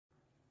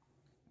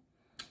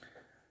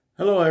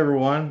Hello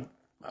everyone,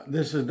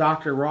 this is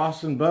Dr.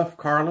 Rawson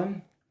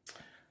Carlin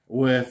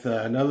with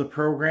another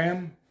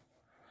program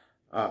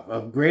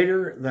of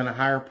Greater Than a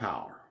Higher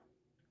Power.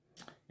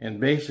 And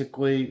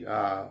basically,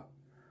 I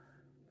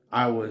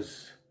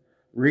was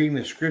reading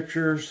the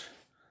scriptures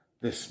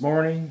this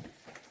morning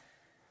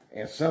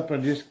and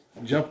something just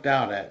jumped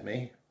out at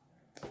me.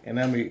 And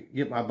let me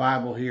get my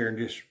Bible here and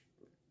just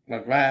my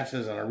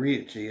glasses and I'll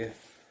read it to you.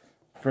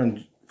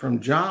 From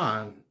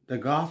John, the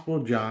Gospel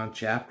of John,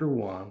 chapter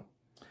 1.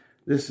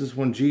 This is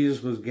when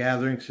Jesus was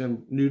gathering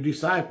some new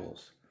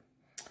disciples.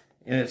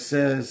 And it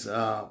says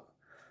that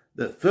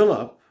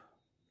Philip,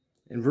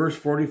 in verse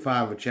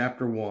 45 of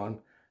chapter 1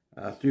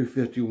 through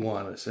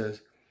 51, it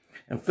says,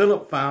 "And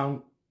Philip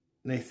found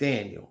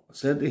Nathanael,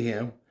 said to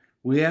him,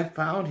 'We have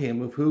found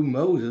him of whom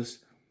Moses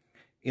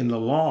in the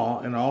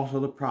law and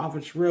also the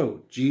prophets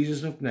wrote,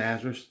 Jesus of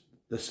Nazareth,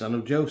 the son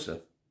of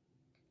Joseph.'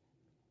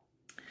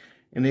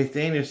 And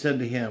Nathanael said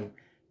to him,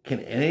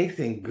 'Can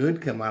anything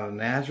good come out of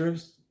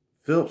Nazareth?'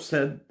 Philip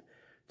said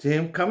to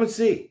him, 'Come and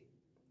see.'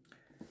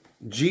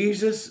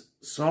 Jesus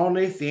saw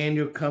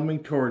Nathanael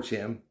coming towards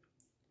him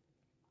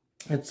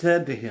and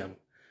said to him,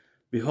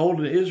 'Behold,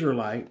 an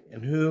Israelite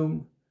in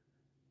whom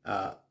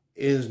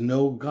is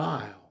no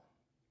guile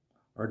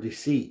or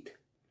deceit.'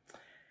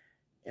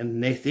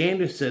 And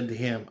Nathanael said to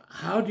him,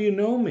 'How do you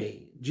know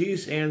me?'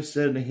 Jesus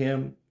answered to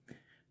him,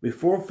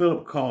 'Before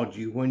Philip called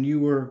you, when you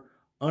were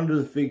under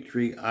the fig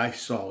tree, I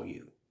saw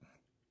you.'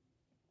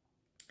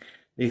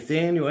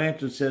 Nathanael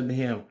answered and said to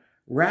him,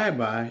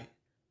 'Rabbi,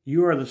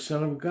 you are the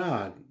Son of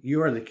God.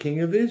 You are the King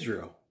of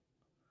Israel.'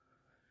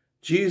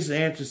 Jesus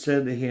answered and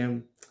said to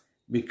him,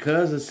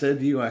 'Because I said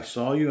to you, I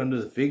saw you under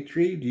the fig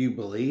tree, do you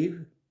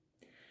believe?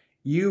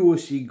 You will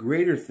see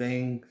greater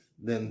things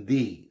than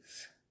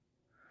these.'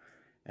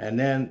 And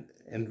then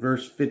in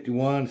verse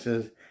 51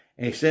 says,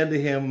 'And he said to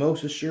him,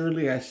 Most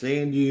assuredly I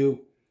say unto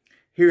you,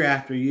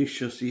 hereafter you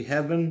shall see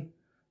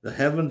the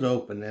heavens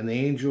open, and the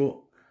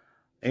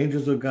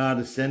angels of God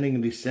ascending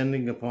and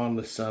descending upon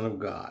the Son of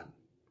God.'"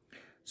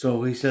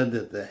 So he said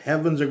that the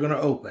heavens are going to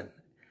open.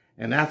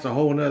 And that's a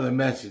whole nother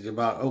message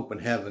about open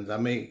heavens. I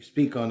may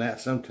speak on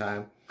that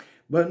sometime.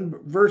 But in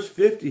verse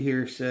 50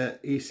 here,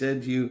 he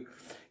said to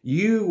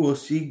you will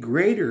see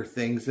greater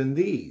things than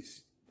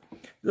these.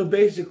 So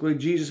basically,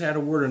 Jesus had a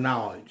word of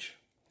knowledge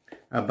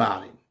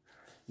about him.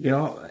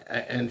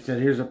 And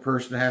said, here's a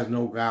person that has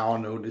no guile,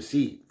 no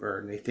deceit,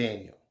 for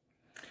Nathanael.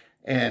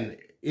 And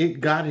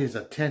it got his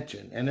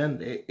attention, and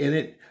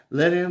it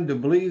led him to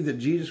believe that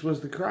Jesus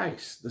was the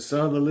Christ, the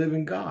Son of the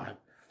living God.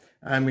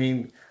 I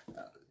mean,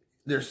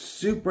 there's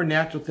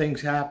supernatural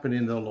things happen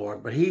in the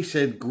Lord, but he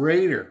said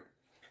greater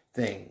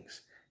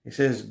things. He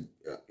says,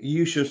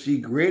 you shall see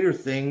greater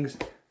things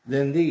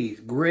than these,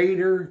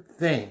 greater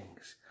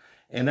things.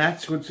 And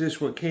that's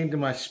what came to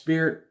my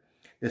spirit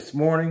this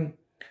morning.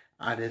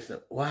 I just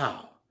thought,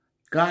 wow,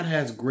 God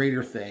has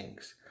greater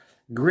things.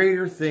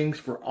 Greater things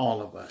for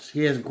all of us.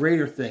 He has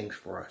greater things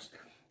for us.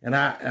 And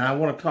I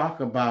want to talk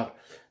about,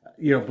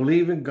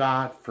 believing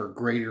God for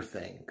greater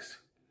things.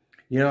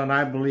 And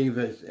I believe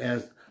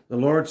as the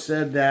Lord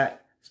said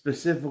that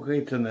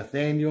specifically to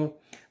Nathanael,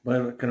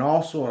 but it can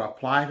also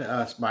apply to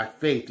us by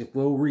faith if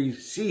we'll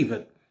receive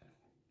it,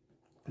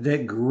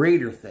 that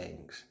greater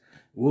things,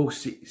 we'll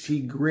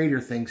see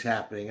greater things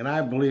happening. And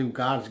I believe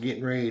God's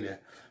getting ready to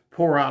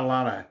pour out a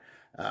lot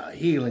of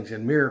healings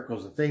and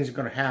miracles and things are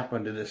going to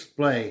happen to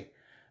display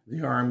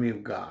the army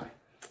of God.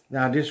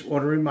 Now, I just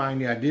want to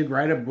remind you, I did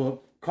write a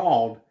book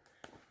called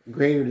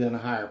Greater Than a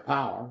Higher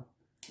Power,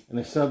 and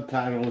the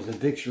subtitle is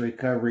Addiction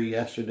Recovery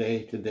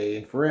Yesterday, Today,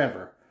 and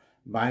Forever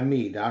by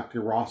me, Dr.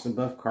 Rawson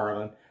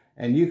Carlin,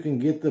 and you can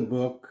get the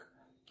book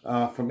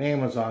from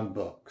Amazon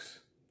Books.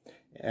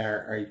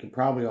 Or you can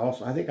probably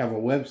also, I think I have a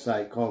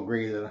website called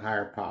Greater Than a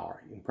Higher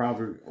Power. You can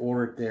probably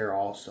order it there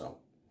also.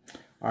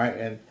 All right,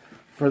 and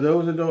for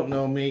those that don't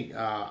know me,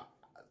 to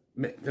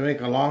make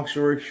a long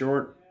story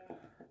short,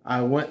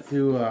 I went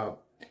through a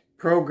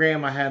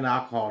program. I had an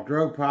alcohol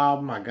drug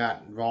problem. I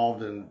got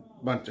involved in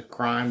a bunch of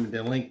crime and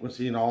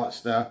delinquency and all that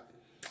stuff.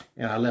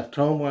 And I left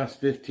home when I was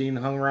 15,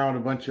 hung around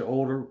with a bunch of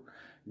older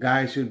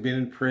guys who'd been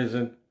in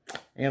prison.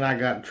 And I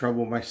got in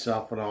trouble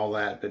myself and all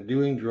that. But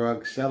doing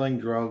drugs, selling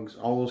drugs,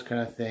 all those kind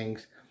of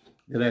things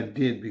that I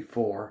did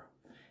before.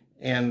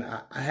 And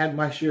I had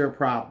my share of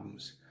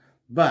problems.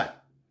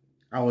 But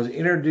I was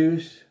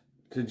introduced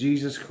to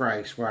Jesus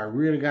Christ, where I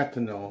really got to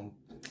know him,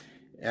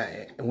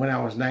 when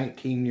I was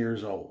 19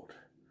 years old.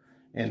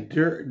 And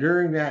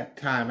during that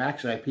time,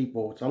 actually,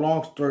 it's a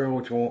long story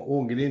which I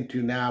won't get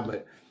into now,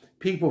 but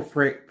people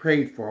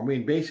prayed for me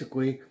and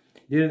basically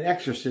did an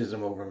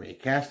exorcism over me,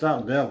 cast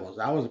out devils.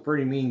 I was a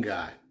pretty mean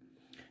guy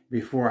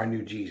before I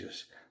knew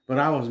Jesus. But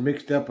I was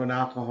mixed up in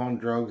alcohol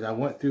and drugs. I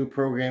went through a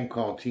program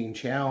called Teen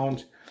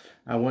Challenge.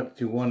 I went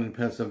to one in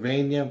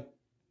Pennsylvania.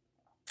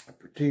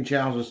 Teen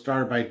Challenge was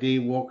started by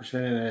Dave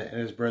Wilkerson and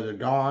his brother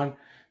Don.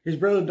 His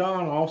brother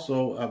Don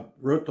also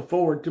wrote the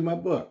foreword to my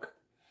book.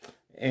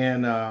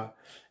 And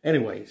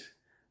anyways,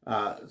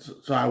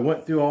 So I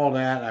went through all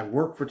that. I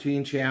worked for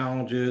Teen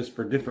Challenges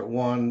for different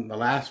one. The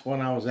last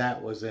one I was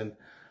at was in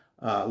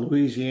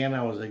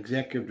Louisiana. I was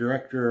executive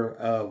director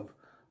of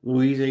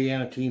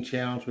Louisiana Teen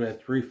Challenge. We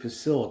had 3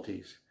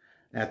 facilities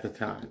at the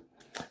time.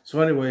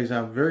 So anyways,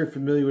 I'm very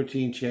familiar with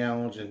Teen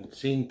Challenge and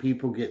seeing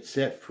people get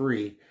set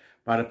free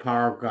by the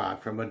power of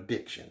God from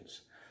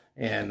addictions.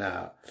 And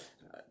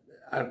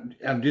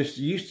I'm just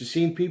used to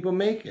seeing people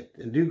make it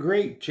and do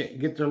great,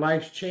 get their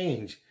lives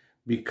changed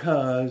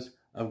because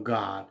of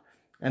God.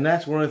 And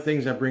that's one of the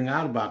things I bring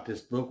out about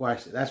this book.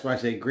 That's why I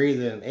say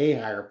greater than a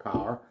higher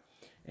power.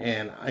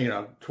 And,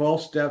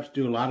 12 steps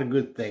do a lot of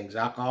good things.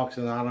 Alcoholics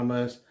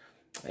Anonymous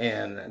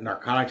and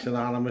Narcotics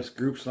Anonymous,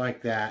 groups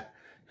like that,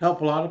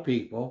 help a lot of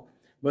people.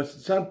 But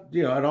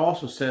it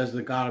also says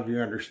the God of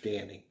your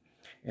understanding.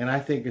 And I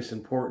think it's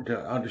important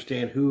to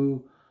understand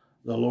who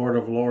the Lord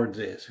of Lords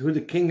is, who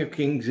the King of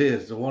Kings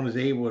is, the one who's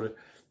able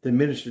to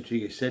minister to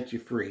you, set you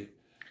free.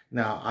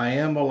 Now, I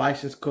am a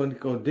licensed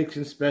clinical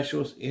addiction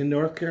specialist in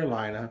North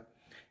Carolina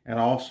and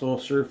also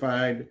a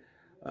certified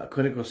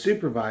clinical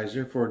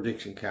supervisor for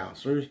addiction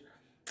counselors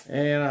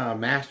and a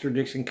master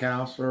addiction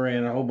counselor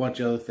and a whole bunch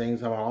of other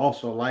things. I'm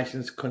also a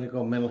licensed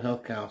clinical mental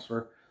health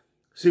counselor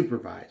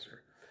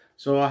supervisor.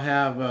 So I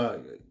have,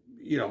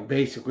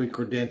 basically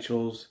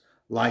credentials,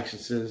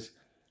 licenses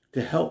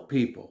to help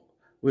people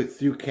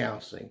through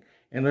counseling.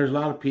 And there's a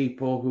lot of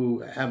people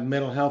who have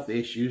mental health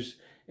issues,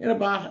 and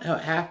about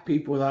half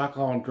people with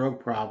alcohol and drug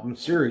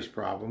problems, serious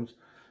problems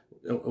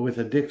with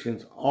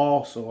addictions,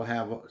 also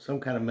have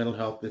some kind of mental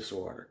health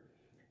disorder,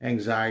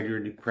 anxiety or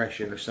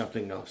depression or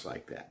something else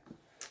like that.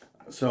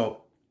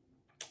 So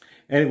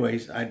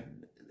anyways,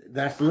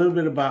 that's a little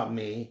bit about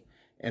me.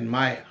 And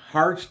my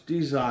heart's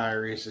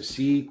desire is to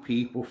see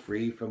people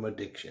free from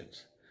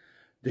addictions,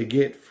 to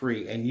get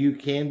free. And you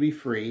can be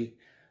free.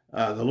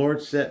 The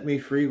Lord set me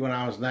free when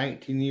I was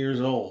 19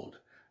 years old.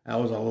 That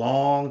was a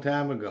long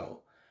time ago.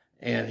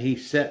 And He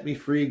set me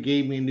free,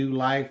 gave me new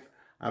life.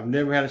 I've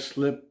never had a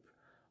slip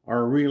or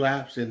a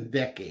relapse in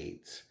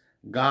decades.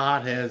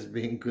 God has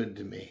been good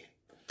to me.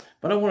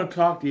 But I want to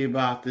talk to you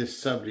about this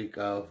subject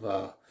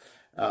of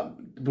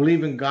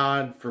believing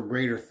God for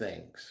greater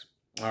things.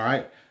 All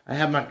right? I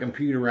have my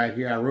computer right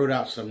here. I wrote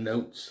out some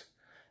notes.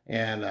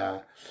 And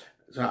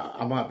so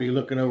I might be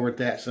looking over at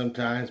that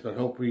sometimes, but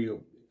hopefully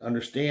you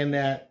understand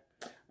that.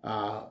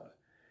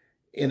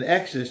 In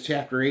Exodus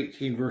chapter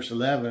 18, verse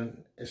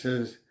 11, it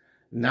says,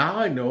 "Now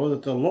I know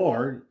that the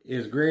Lord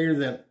is greater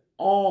than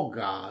all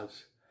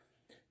gods,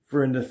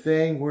 for in the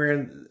thing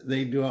wherein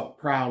they do up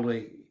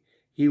proudly,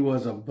 He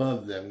was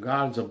above them."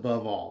 God is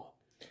above all.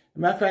 As a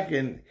matter of fact,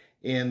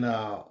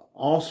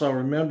 also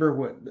remember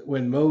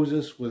when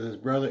Moses with his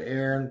brother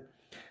Aaron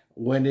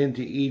went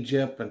into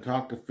Egypt and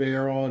talked to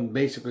Pharaoh and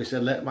basically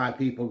said, "Let my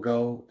people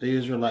go." The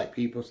Israelite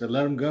people said,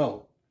 "Let them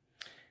go."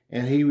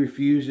 And he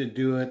refused to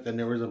do it. Then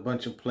there was a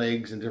bunch of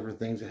plagues and different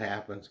things that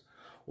happened.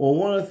 Well,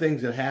 one of the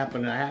things that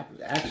happened,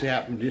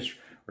 just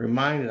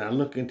reminded, I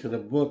looked into the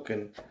book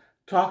and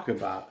talked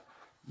about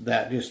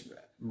that just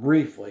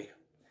briefly.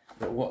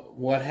 But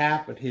what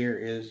happened here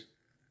is,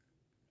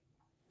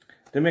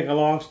 to make a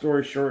long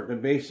story short,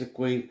 that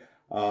basically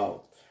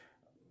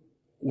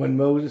when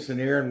Moses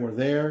and Aaron were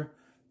there,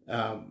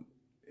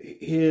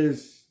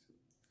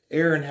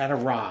 Aaron had a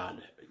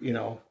rod,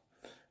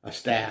 a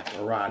staff,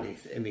 a rod,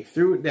 and he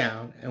threw it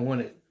down, and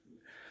when it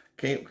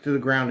came to the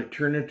ground, it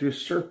turned into a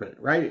serpent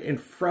right in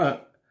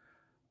front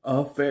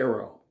of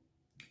Pharaoh.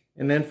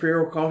 And then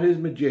Pharaoh called his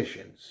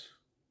magicians,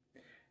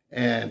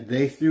 and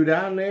they threw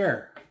down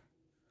their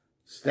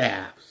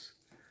staffs,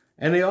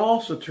 and they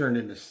also turned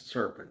into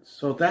serpents.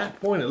 So at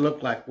that point, it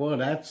looked like, well,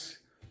 that's,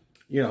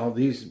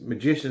 these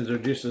magicians are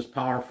just as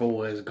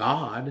powerful as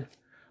God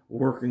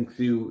working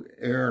through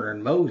Aaron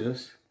and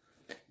Moses.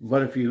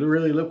 But if you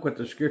really look what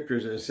the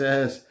scriptures, it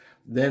says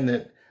then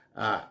that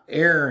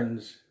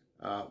Aaron's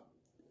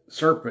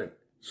serpent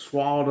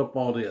swallowed up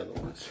all the other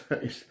ones.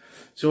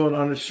 So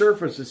on the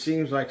surface, it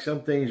seems like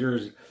some things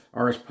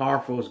are as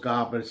powerful as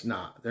God, but it's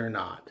not. They're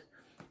not.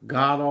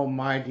 God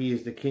Almighty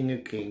is the King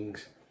of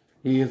Kings.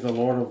 He is the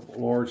Lord of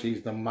Lords.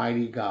 He's the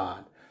mighty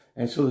God.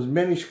 And so there's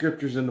many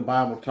scriptures in the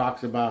Bible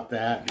talks about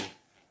that.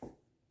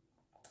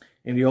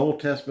 In the Old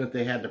Testament,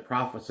 they had the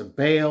prophets of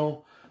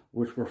Baal,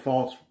 which were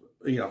false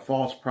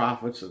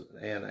prophets,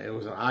 and it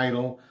was an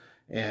idol.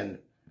 And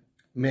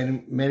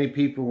many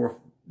people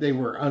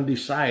were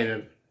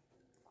undecided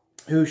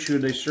who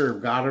should they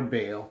serve, God or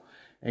Baal.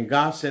 And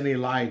God sent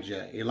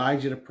Elijah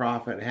the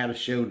prophet, and had a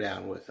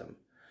showdown with him.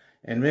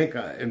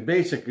 And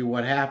basically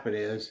what happened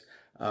is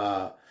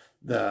all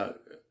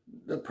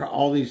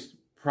these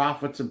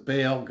prophets of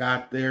Baal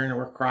got there and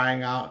were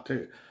crying out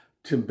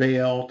to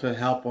Baal to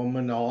help them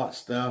and all that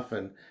stuff,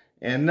 and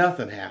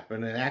nothing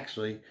happened. And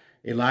actually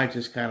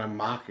Elijah's kind of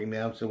mocking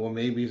them, so well,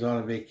 maybe he's on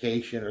a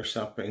vacation or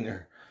something,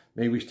 or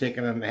maybe he's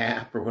taking a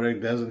nap or whatever, he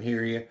doesn't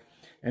hear you.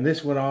 And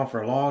this went on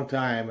for a long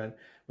time,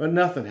 but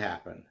nothing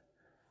happened.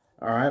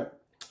 All right.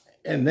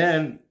 And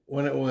then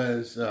when it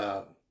was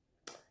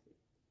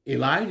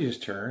Elijah's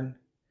turn,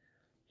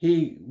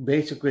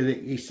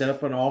 he set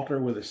up an altar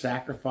with a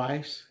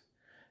sacrifice.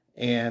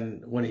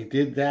 And when he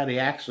did that,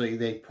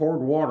 they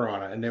poured water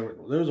on it, and there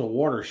was a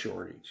water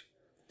shortage.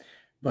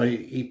 But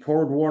he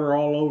poured water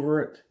all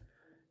over it,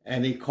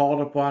 and he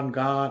called upon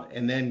God,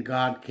 and then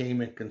God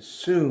came and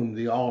consumed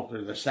the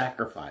altar, the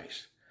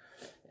sacrifice.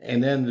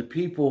 And then the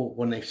people,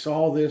 when they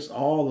saw this,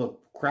 all the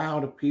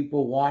crowd of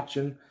people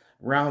watching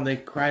around, they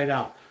cried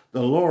out,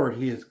 "The Lord,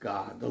 He is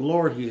God. The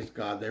Lord, He is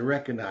God." They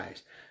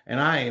recognized. And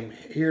I am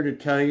here to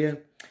tell you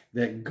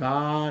that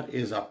God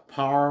is a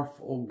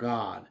powerful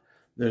God.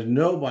 There's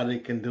nobody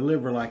can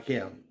deliver like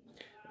Him.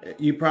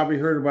 You probably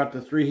heard about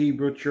the 3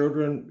 Hebrew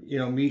children,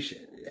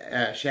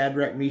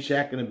 Shadrach,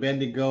 Meshach, and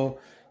Abednego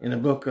in the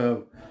book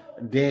of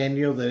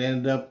Daniel that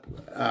ended up,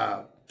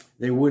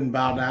 they wouldn't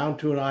bow down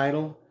to an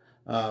idol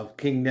of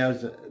King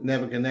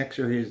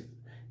Nebuchadnezzar, his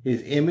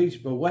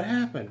image. But what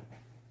happened?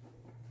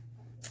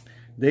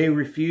 They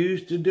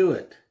refused to do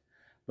it.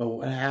 But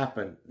what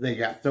happened? They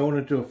got thrown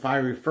into a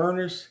fiery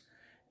furnace,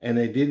 and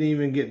they didn't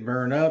even get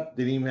burned up.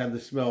 Didn't even have the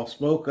smell of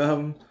smoke of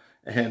them.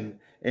 And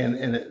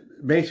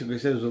it basically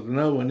says with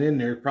another one in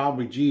there,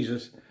 probably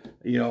Jesus,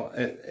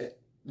 it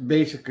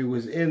basically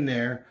was in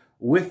there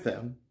with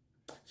them.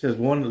 It says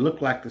one that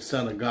looked like the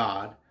Son of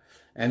God.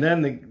 And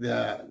then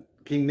the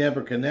King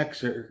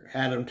Nebuchadnezzar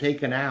had him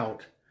taken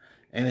out,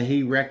 and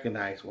he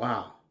recognized,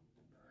 wow,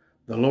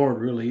 the Lord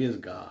really is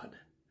God.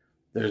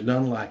 There's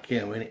none like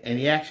Him. And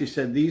he actually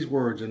said these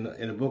words in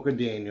the book of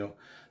Daniel: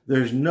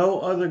 "There's no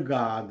other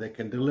God that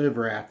can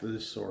deliver after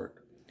this sort."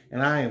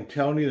 And I am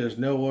telling you, there's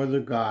no other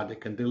God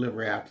that can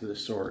deliver after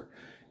this sort.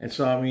 And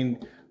so, I mean,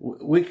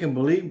 we can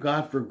believe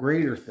God for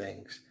greater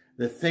things,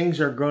 that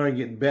things are going to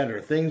get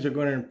better, things are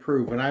going to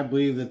improve. And I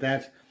believe that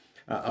that's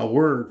a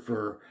word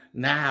for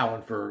now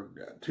and for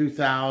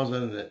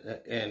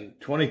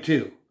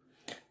 2022,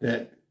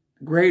 that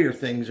greater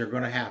things are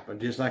going to happen,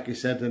 just like He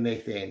said to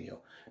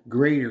Nathaniel,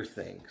 greater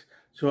things.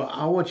 So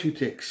I want you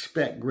to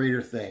expect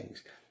greater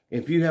things.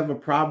 If you have a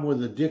problem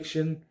with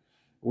addiction,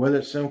 whether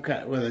it's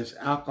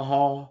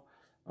alcohol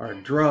or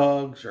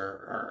drugs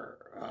or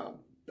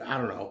I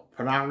don't know,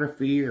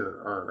 pornography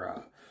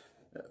or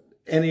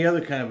any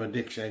other kind of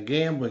addiction, a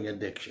gambling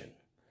addiction,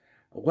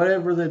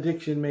 whatever the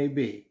addiction may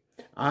be,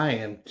 I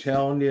am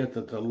telling you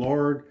that the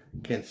Lord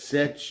can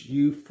set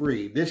you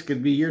free. This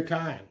could be your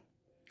time.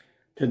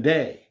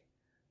 Today,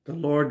 the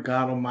Lord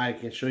God Almighty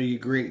can show you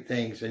great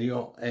things, and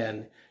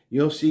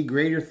you'll see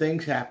greater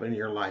things happen in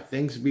your life.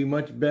 Things will be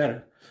much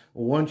better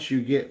once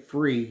you get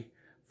free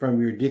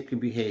from your addictive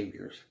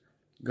behaviors.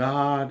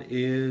 God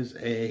is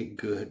a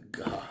good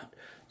God.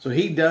 So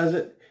He does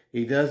it.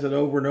 He does it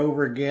over and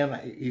over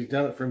again. He's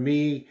done it for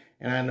me,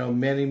 and I know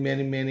many,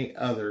 many, many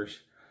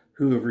others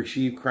who have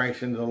received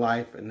Christ into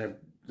life, and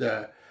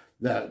the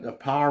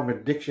power of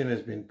addiction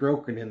has been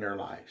broken in their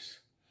lives.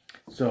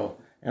 So,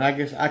 and I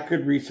guess I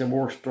could read some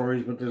more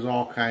stories, but there's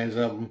all kinds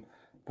of them.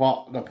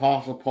 The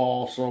Apostle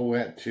Paul also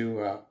went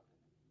to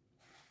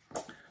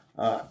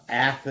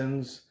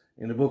Athens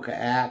in the book of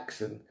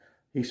Acts, and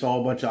he saw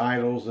a bunch of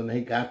idols, and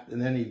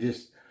then he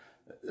just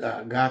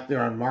got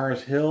there on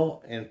Mars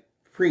Hill and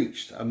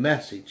preached a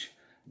message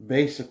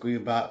basically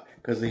about,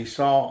 because he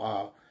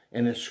saw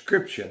an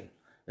inscription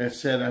that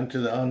said,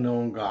 "Unto the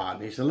unknown God."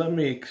 And he said, "Let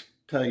me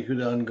tell you who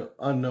the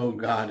unknown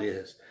God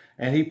is."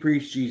 And he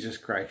preached Jesus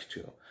Christ to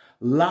him.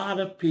 A lot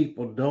of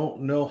people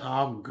don't know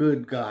how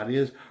good God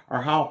is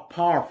or how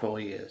powerful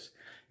He is.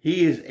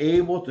 He is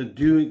able to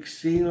do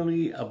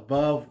exceedingly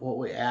above what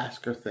we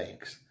ask or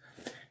think.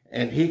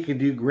 And He can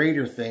do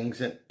greater things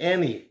than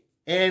any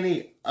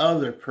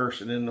other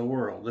person in the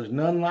world. There's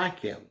none like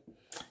Him,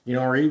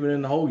 or even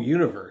in the whole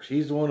universe.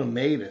 He's the one who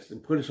made us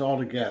and put us all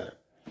together.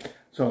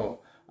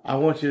 So I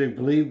want you to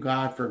believe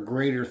God for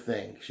greater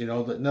things. That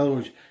in other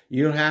words,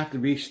 you don't have to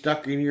be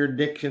stuck in your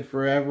addiction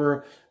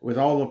forever with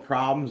all the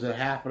problems that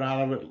happen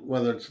out of it,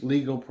 whether it's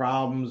legal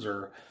problems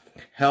or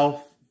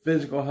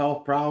physical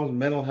health problems,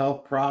 mental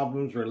health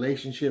problems,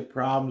 relationship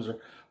problems, or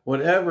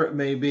whatever it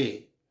may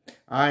be.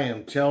 I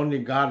am telling you,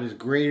 God is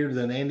greater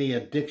than any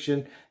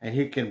addiction, and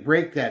He can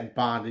break that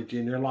bondage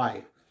in your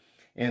life.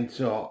 And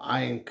so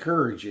I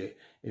encourage you,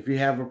 if you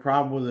have a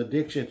problem with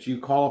addiction, you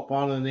call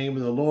upon the name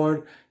of the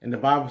Lord. And the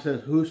Bible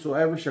says,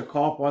 "Whosoever shall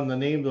call upon the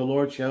name of the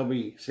Lord shall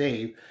be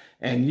saved."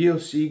 And you'll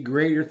see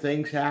greater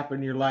things happen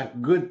in your life,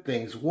 good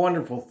things,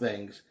 wonderful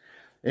things,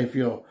 if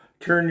you'll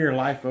turn your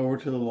life over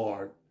to the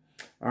Lord.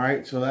 All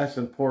right, so that's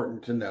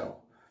important to know.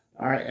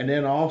 All right, and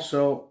then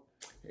also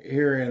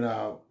here in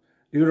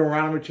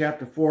Deuteronomy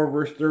chapter 4,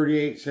 verse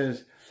 38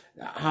 says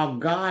how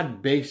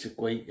God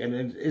basically, and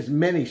it's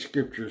many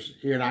scriptures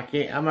here, and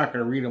I'm not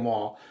going to read them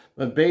all,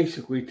 but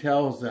basically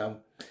tells them,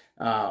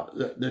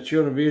 the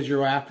children of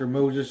Israel, after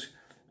Moses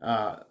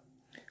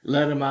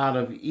led them out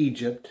of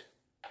Egypt,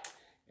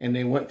 and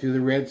they went through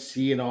the Red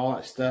Sea and all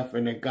that stuff,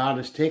 and that God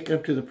has taken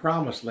them to the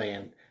promised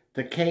land,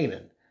 to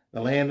Canaan,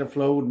 the land that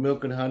flowed with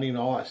milk and honey and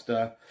all that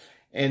stuff.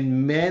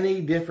 And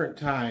many different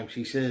times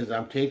He says,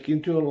 "I'm taking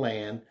you to a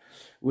land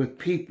with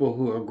people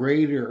who are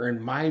greater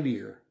and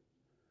mightier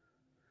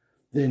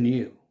than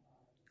you.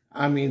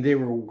 I mean, they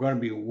were going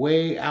to be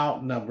way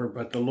outnumbered,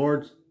 but the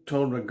Lord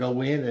told them to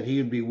go in, and he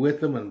would be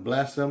with them and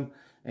bless them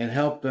and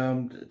help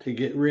them to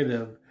get rid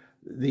of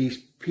these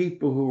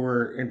people who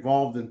were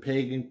involved in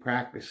pagan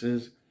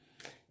practices.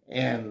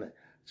 And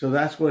so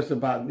that's what it's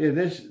about.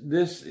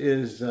 This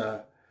is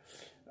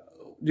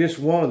just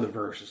one of the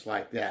verses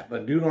like that.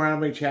 But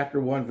Deuteronomy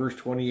chapter 1, verse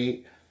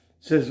 28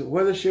 says,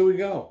 whither shall we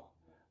go?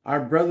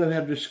 Our brethren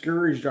have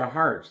discouraged our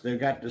hearts. They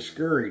got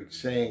discouraged,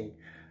 saying,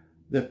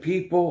 the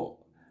people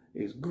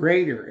is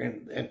greater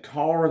and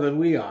taller than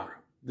we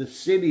are. The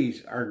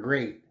cities are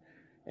great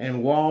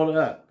and walled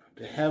up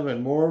to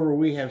heaven. Moreover,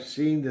 we have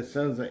seen the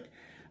sons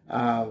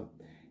of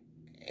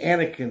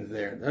Anakim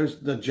there. Those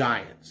the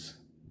giants.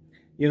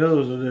 You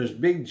know, there's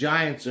big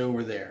giants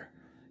over there.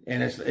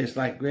 And it's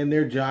like when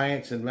they're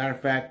giants. And matter of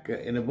fact,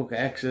 in the book of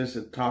Exodus,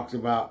 it talks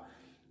about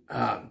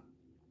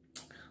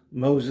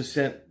Moses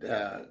sent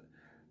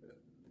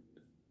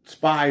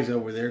spies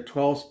over there,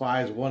 12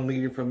 spies, one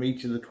leader from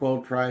each of the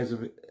 12 tribes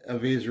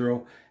of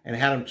Israel, and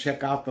had them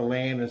check out the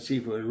land and see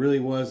if it really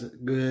was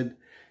good,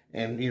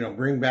 and, you know,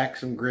 bring back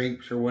some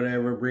grapes or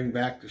whatever, bring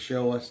back to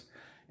show us.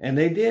 And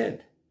they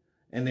did.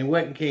 And they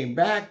went and came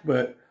back,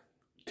 but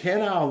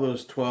 10 out of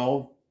those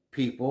 12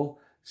 people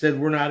said,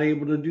 we're not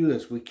able to do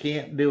this. We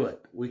can't do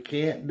it. We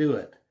can't do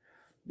it.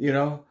 You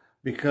know,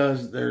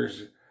 because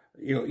there's,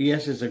 you know,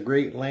 yes, it's a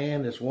great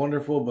land. It's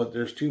wonderful, but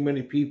there's too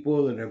many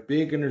people and they're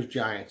big and there's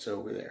giants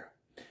over there.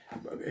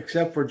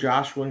 Except for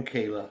Joshua and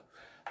Caleb.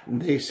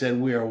 They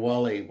said, we are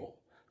well able.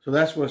 So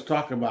that's what it's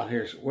talking about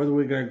here. So where are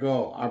we going to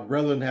go? Our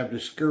brethren have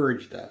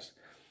discouraged us.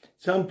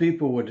 Some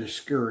people would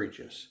discourage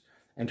us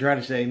and try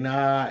to say,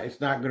 nah, it's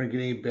not going to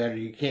get any better.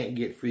 You can't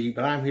get free.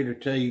 But I'm here to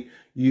tell you,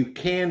 you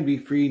can be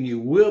free and you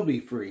will be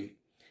free.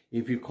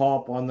 If you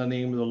call upon the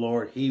name of the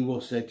Lord, he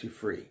will set you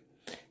free.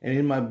 And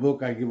in my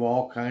book, I give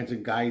all kinds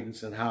of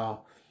guidance on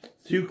how,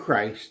 through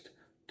Christ,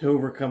 to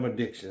overcome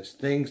addictions.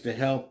 Things to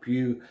help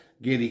you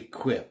get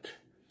equipped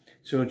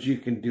so that you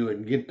can do it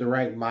and get the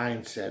right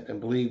mindset and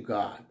believe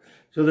God.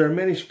 So there are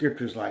many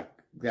scriptures like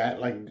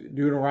that, like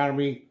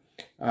Deuteronomy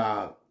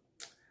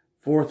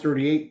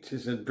 4:38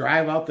 says,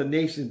 drive out the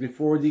nations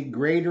before thee,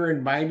 greater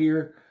and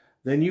mightier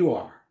than you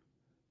are,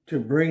 to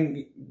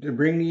bring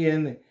thee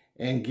in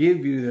and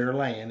give you their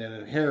land and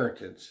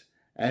inheritance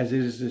as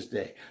it is this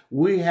day.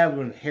 We have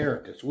an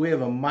inheritance. We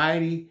have a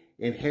mighty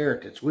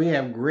inheritance. We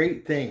have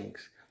great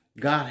things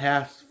God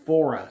has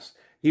for us.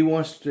 He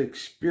wants to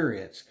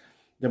experience.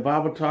 The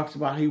Bible talks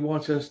about he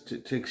wants us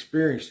to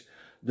experience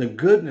the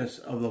goodness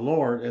of the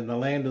Lord in the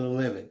land of the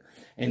living.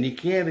 And you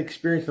can't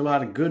experience a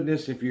lot of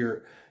goodness if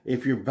you're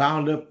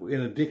bound up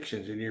in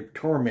addictions and you're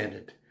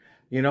tormented,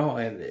 you know,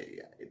 and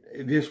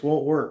it just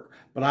won't work.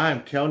 But I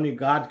am telling you,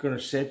 God's going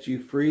to set you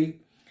free,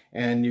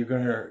 and you're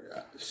going to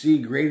see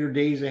greater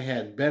days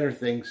ahead, better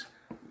things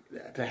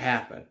to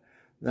happen.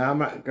 Now, I'm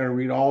not going to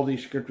read all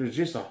these scriptures.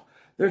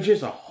 There's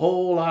just a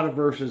whole lot of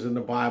verses in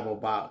the Bible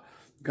about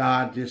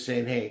God just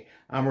saying, hey,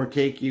 I'm going to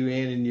take you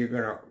in and you're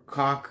going to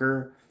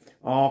conquer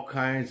all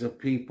kinds of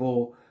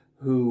people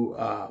who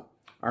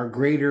are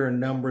greater in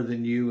number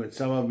than you, and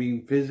some of them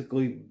even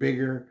physically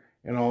bigger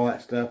and all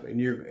that stuff,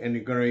 and you're going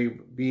to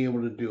be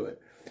able to do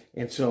it.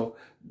 And so,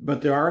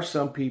 but there are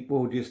some people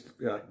who just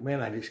like,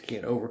 man, I just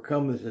can't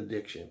overcome this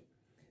addiction.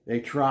 They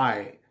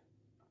try.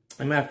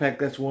 As a matter of fact,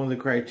 that's one of the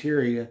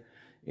criteria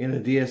in the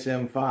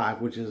DSM-5,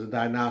 which is a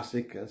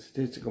Diagnostic and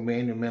Statistical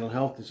Manual of Mental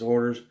Health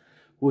Disorders,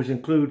 which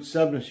includes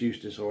substance use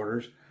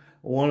disorders.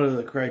 One of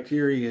the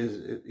criteria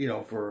is, you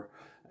know, for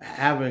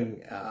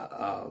having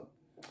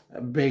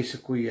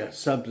basically a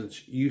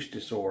substance use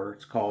disorder,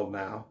 it's called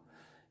now,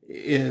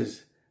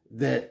 is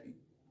that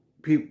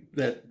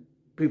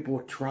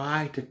people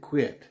try to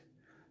quit,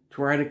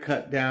 try to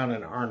cut down,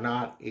 and are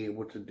not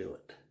able to do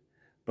it.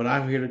 But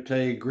I'm here to tell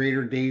you,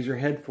 greater days are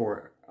ahead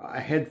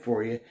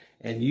for you,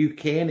 and you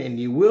can and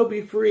you will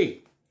be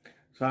free.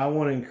 So I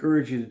want to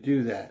encourage you to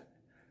do that.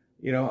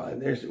 You know,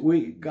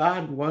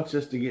 God wants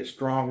us to get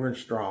stronger and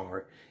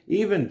stronger.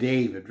 Even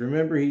David,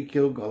 remember he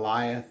killed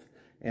Goliath,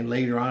 and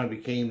later on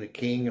became the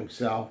king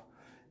himself.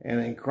 And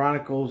in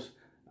Chronicles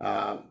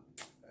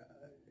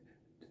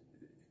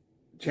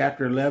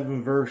chapter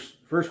 11, 1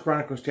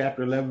 Chronicles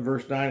chapter 11,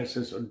 verse 9, it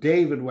says, so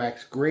David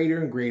waxed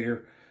greater and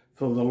greater,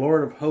 for the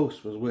Lord of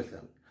hosts was with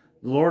him.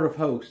 The Lord of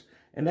hosts.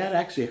 And that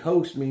actually,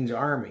 host means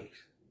armies.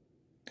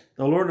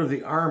 The Lord of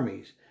the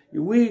armies.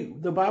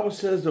 The Bible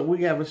says that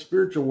we have a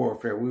spiritual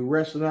warfare. We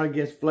wrestle not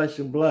against flesh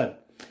and blood,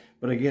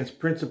 but against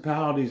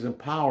principalities and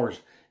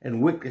powers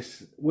and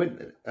wickedness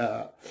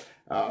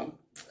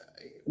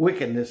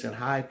in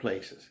high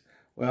places.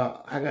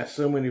 Well, I got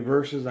so many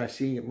verses. I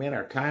see, man,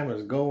 our time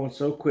is going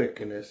so quick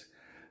in this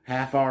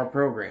half-hour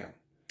program.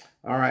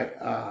 All right.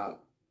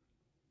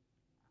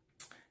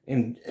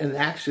 And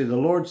actually, the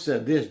Lord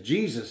said this,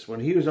 Jesus,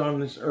 when he was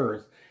on this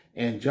earth,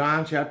 in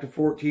John chapter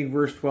 14,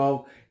 verse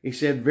 12, he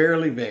said,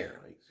 verily, verily.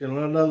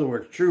 In other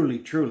words, truly,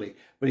 truly.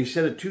 But he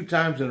said it 2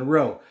 times in a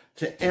row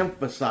to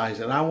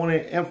emphasize it. I want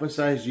to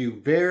emphasize you,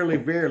 verily,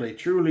 verily,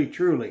 truly,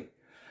 truly.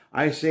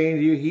 I say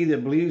unto you, he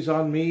that believes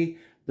on me,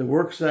 The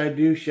works I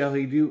do shall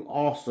he do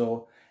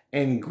also,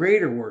 and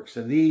greater works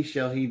than these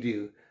shall he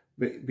do,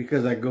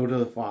 because I go to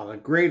the Father.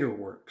 Greater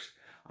works.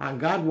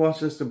 God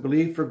wants us to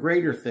believe for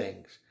greater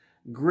things.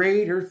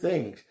 Greater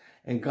things.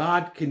 And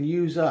God can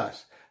use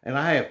us. And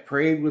I have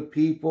prayed with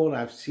people, and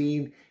I've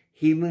seen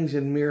healings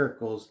and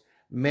miracles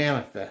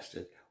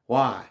manifested.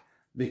 Why?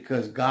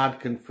 Because God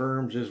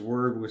confirms his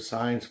word with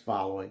signs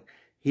following.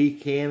 He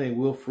can and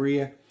will free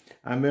you.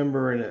 I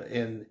remember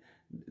in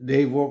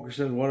Dave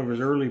Wilkerson, one of his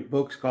early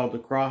books called The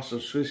Cross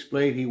of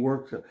Switchblade, he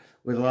worked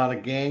with a lot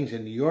of gangs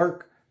in New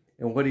York.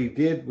 And what he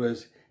did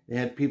was they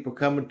had people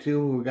coming to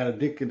him who got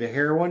addicted to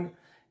heroin.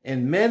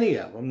 And many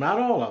of them, not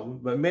all of them,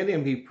 but many of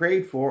them he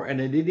prayed for,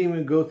 and they didn't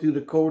even go through the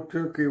cold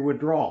turkey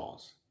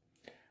withdrawals.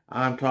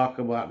 I'm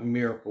talking about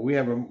miracle. We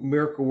have a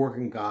miracle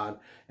working God,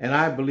 and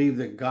I believe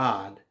that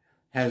God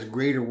has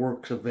greater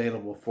works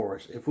available for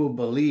us if we'll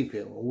believe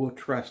him and we'll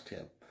trust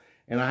him.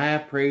 And I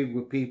have prayed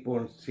with people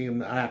and seen them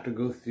not have to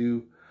go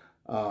through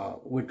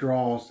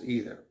withdrawals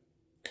either.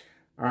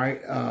 All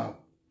right.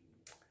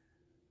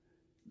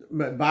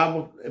 But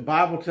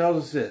Bible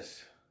tells us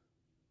this.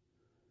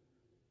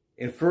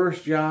 In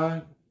 1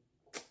 John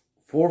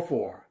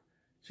 4:4,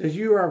 it says,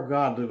 "You are of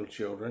God, little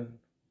children.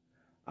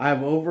 I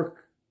have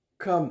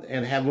overcome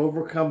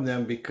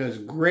them, because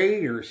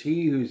greater is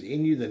he who's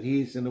in you than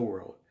he is in the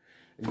world."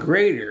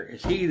 Greater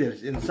is he that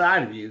is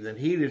inside of you than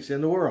he that's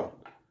in the world.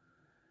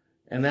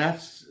 And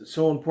that's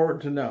so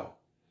important to know.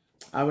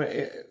 I mean,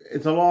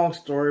 it's a long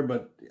story,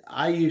 but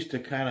I used to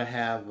kind of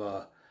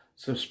have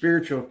some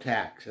spiritual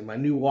attacks in my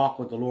new walk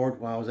with the Lord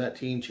when I was at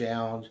Teen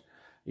Challenge.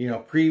 You know,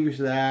 previous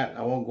to that,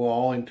 I won't go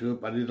all into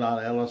it, but I did a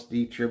lot of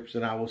LSD trips,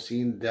 and I was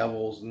seeing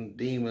devils and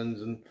demons,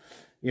 and,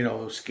 you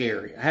know, it was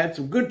scary. I had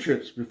some good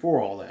trips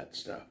before all that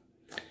stuff.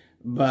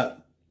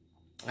 But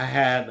I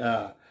had,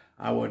 I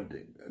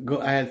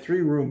had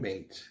 3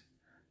 roommates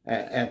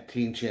at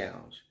Teen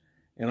Challenge,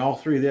 and all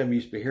 3 of them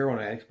used to be heroin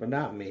addicts, but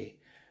not me.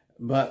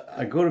 But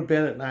I go to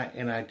bed at night,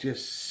 and I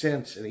just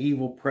sense an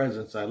evil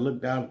presence. I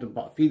looked down at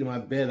the feet of my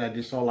bed, and I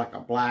just saw like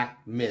a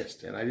black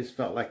mist, and I just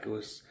felt like it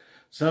was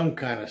some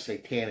kind of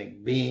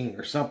satanic being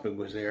or something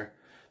was there.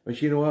 But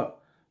you know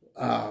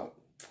what?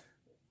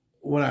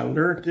 When I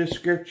learned this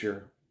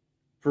scripture,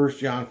 1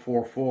 John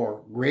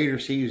 4:4, greater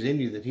is he who's in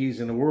you than he's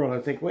in the world, I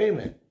think, wait a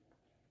minute.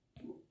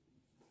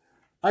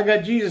 I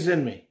got Jesus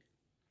in me.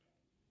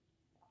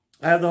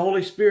 I have the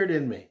Holy Spirit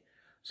in me.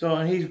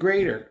 And he's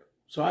greater.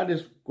 So I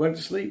just went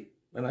to sleep.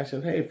 And I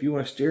said, hey, if you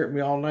want to stare at me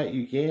all night,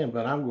 you can,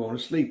 but I'm going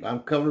to sleep.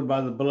 I'm covered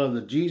by the blood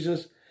of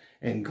Jesus,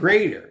 and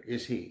greater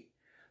is he.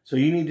 So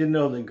you need to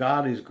know that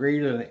God is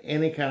greater than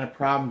any kind of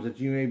problems that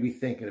you may be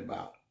thinking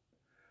about.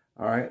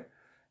 All right?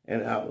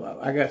 And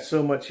I got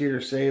so much here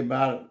to say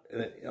about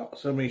it,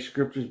 so many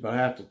scriptures, but I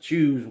have to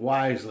choose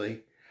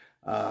wisely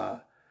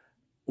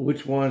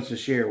which ones to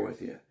share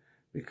with you,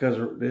 because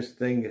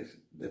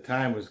the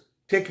time is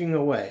ticking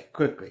away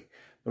quickly.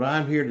 But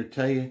I'm here to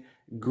tell you,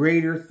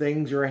 greater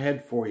things are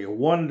ahead for you,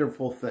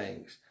 wonderful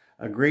things,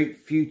 a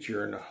great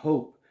future, and the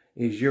hope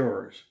is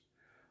yours.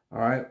 All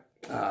right?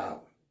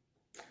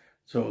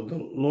 So the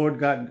Lord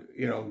God,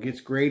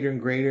 gets greater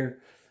and greater.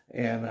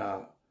 And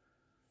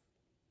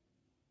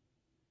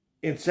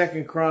in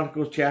 2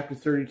 Chronicles chapter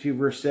 32,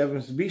 verse 7,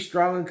 it says, "Be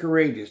strong and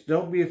courageous.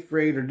 Don't be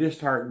afraid or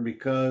disheartened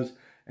because,"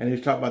 and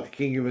he's talking about the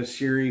king of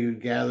Assyria who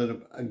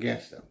gathered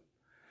against them,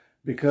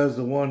 "because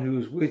the one who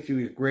is with you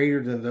is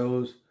greater than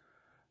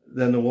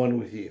the one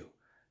with you."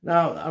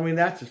 Now, I mean,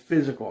 that's a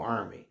physical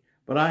army.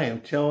 But I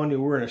am telling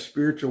you, we're in a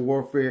spiritual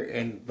warfare,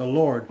 and the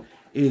Lord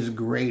is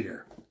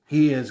greater.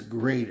 He is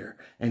greater,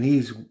 and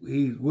he's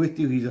with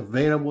you. He's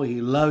available.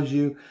 He loves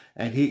you,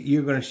 and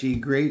you're going to see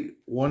great,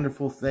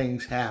 wonderful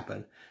things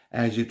happen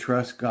as you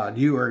trust God.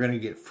 You are going to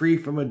get free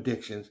from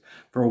addictions.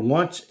 For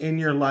once in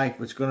your life,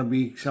 it's going to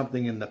be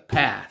something in the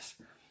past,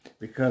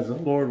 because the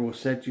Lord will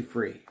set you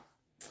free.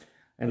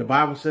 And the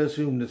Bible says,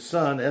 "Whom the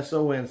Son,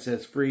 S-O-N,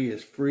 sets free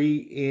is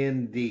free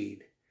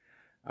indeed."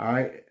 All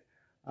right.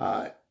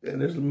 And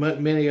there's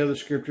many other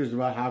scriptures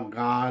about how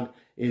God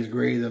is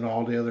greater than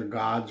all the other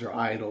gods or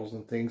idols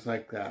and things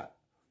like that.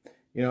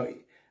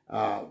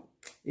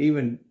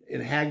 Even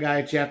in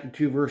Haggai chapter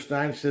 2, verse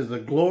 9, it says, "The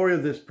glory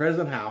of this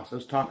present house,"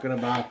 is talking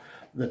about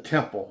the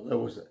temple,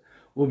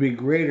 will be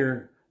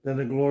greater than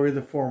the glory of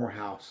the former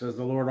house, says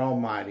the Lord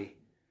Almighty.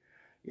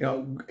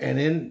 And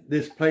in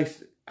this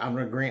place, I'm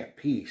going to grant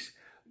peace.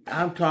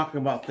 I'm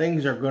talking about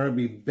things are going to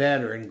be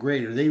better and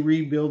greater. They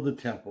rebuild the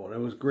temple, and it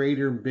was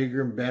greater and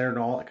bigger and better and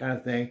all that kind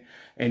of thing.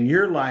 And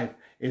your life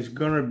is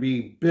going to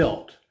be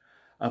built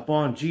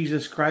upon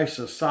Jesus Christ,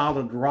 a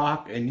solid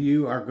rock, and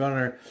you are going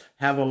to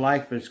have a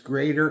life that's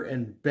greater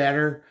and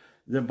better.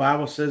 The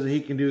Bible says that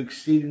he can do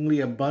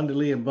exceedingly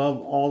abundantly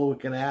above all that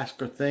we can ask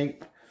or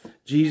think.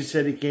 Jesus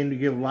said he came to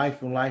give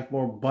life and life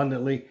more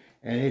abundantly,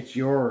 and it's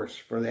yours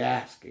for the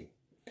asking.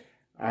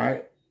 All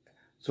right?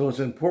 So it's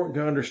important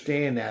to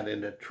understand that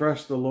and to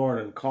trust the Lord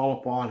and call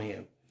upon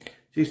him.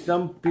 See,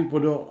 some people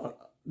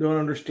don't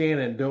understand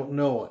it, don't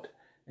know it,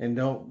 and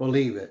don't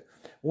believe it.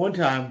 One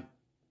time,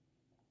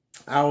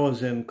 I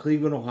was in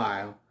Cleveland,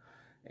 Ohio,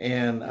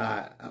 And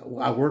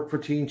I worked for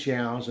Teen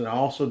Challenge, and I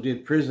also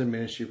did prison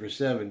ministry for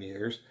 7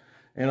 years,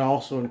 and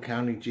also in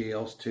county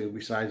jails too,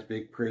 besides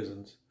big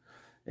prisons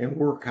and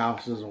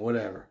workhouses and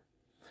whatever.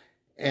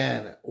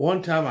 And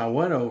one time I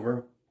went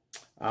over,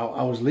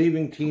 I was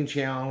leaving Teen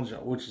Challenge,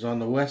 which is on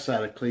the west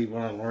side of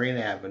Cleveland on Lorraine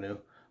Avenue.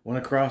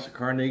 Went across the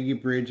Carnegie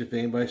Bridge, if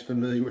anybody's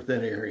familiar with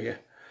that area.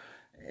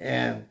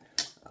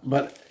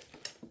 But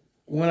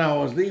when I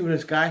was leaving,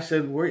 this guy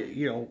said, where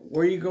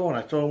are you going?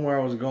 I told him where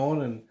I was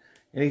going,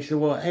 and he said,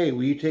 well, hey,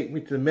 will you take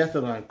me to the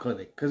methadone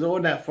clinic? Because I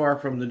wasn't that far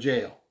from the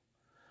jail.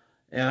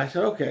 And I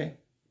said, okay.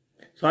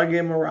 So I gave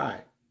him a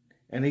ride.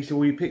 And he said,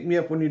 will you pick me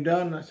up when you're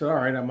done? I said, all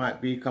right, I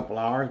might be a couple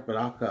hours, but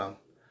I'll come.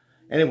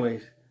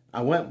 Anyways,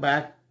 I went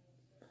back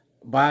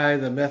by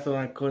the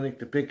methadone clinic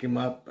to pick him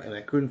up, and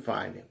I couldn't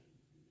find him.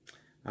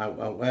 I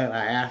went,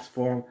 I asked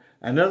for him.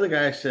 Another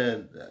guy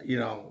said,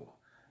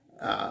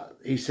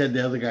 he said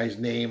the other guy's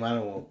name. I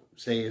don't want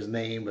to say his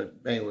name, but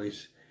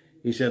anyways,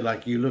 he said,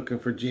 like, you looking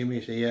for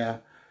Jimmy? I said, yeah.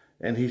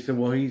 And he said,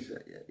 well, he's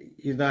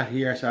not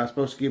here. I said, I was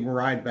supposed to give him a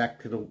ride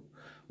back to the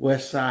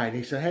west side.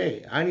 He said,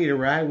 hey, I need a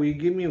ride. Will you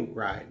give me a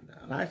ride?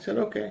 And I said,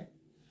 okay.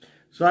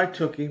 So I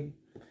took him,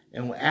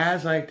 and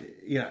as I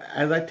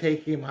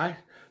take him, I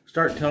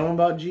start telling him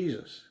about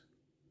Jesus,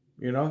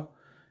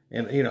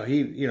 And, he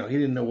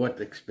didn't know what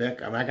to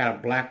expect. I mean, I got a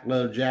black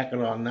leather jacket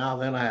on now.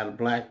 Then I had a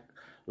black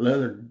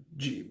leather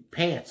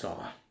pants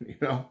on,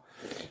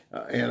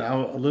 and I'm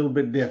a little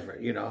bit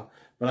different,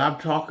 But I'm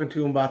talking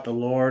to him about the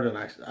Lord, and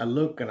I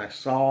look and I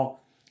saw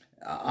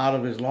out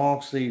of his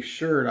long sleeve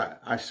shirt,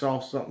 I saw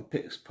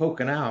something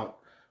poking out,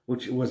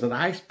 which was an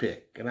ice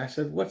pick. And I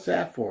said, what's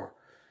that for?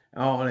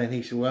 Oh, and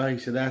he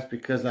said, that's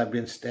because I've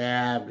been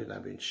stabbed and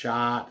I've been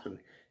shot. And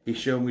he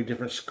showed me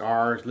different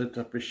scars,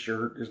 lifted up his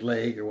shirt, his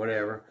leg or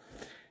whatever,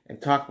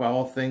 and talked about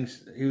all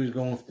things he was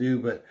going through.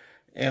 But,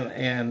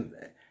 and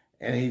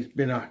he's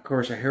been, of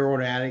course, a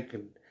heroin addict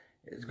and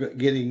is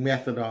getting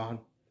methadone.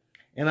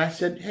 And I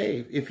said,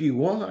 hey, if you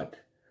want,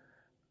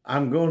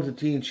 I'm going to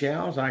Teen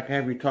Challenge. I can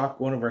have you talk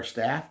to one of our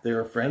staff.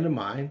 They're a friend of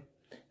mine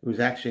who's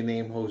actually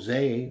named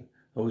Jose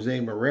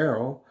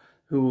Marrero,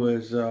 who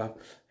was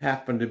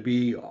happened to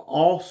be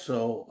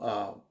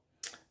also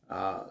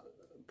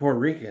Puerto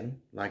Rican,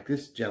 like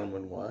this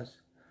gentleman was.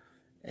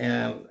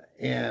 And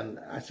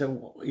I said,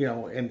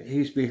 well, and he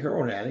used to be a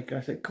heroin addict. And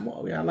I said, come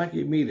on, I'd like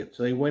you to meet him.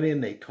 So they went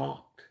in, they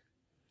talked.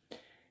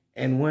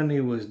 And when he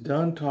was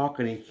done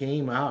talking, he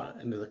came out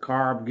into the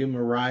car, gave him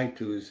a ride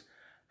to his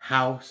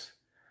house.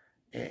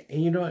 And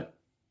you know what?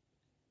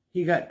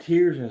 He got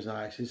tears in his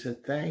eyes. He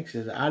said, thanks. He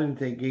said, I didn't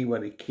think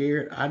anybody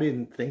cared. I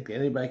didn't think that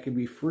anybody could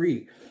be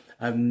free.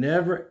 I've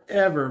never,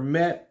 ever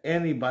met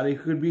anybody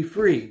who could be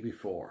free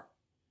before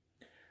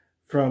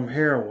from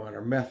heroin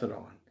or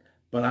methadone.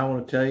 But I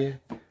want to tell you,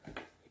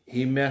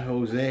 he met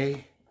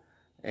Jose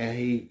and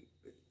he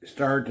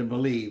started to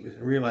believe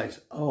and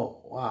realize,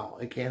 oh, wow,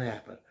 it can't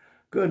happen.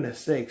 Goodness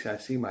sakes, I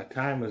see my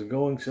time is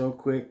going so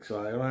quick, so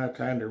I don't have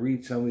time to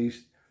read some of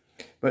these.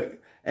 But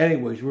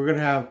anyways,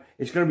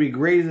 it's going to be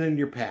greater than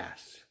your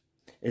past.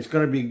 It's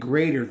going to be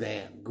greater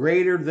than.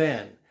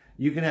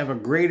 You can have a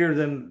greater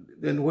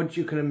than what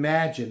you can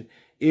imagine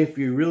if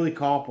you really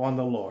call upon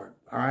the Lord,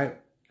 all right?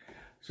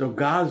 So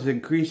God is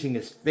increasing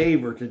his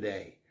favor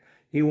today.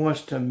 He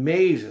wants to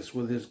amaze us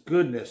with his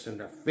goodness and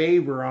the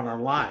favor on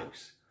our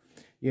lives,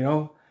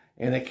 and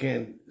it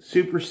can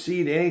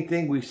supersede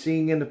anything we've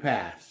seen in the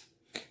past.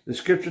 The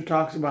scripture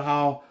talks about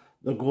how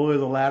the glory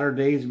of the latter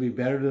days will be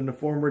better than the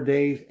former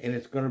days, and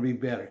it's going to be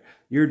better.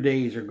 Your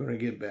days are going to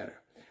get better.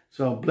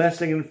 So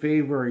blessing and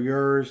favor are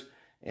yours,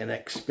 and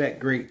expect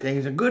great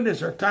things. And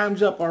goodness, our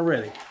time's up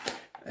already.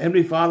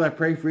 Heavenly Father, I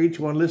pray for each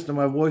one listening to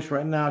my voice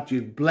right now that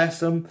you bless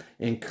them,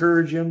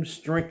 encourage them,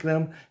 strengthen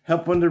them,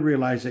 help them to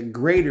realize that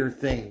greater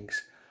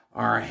things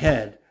are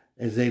ahead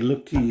as they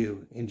look to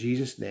you. In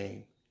Jesus'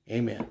 name,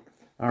 amen.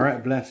 All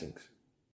right, blessings.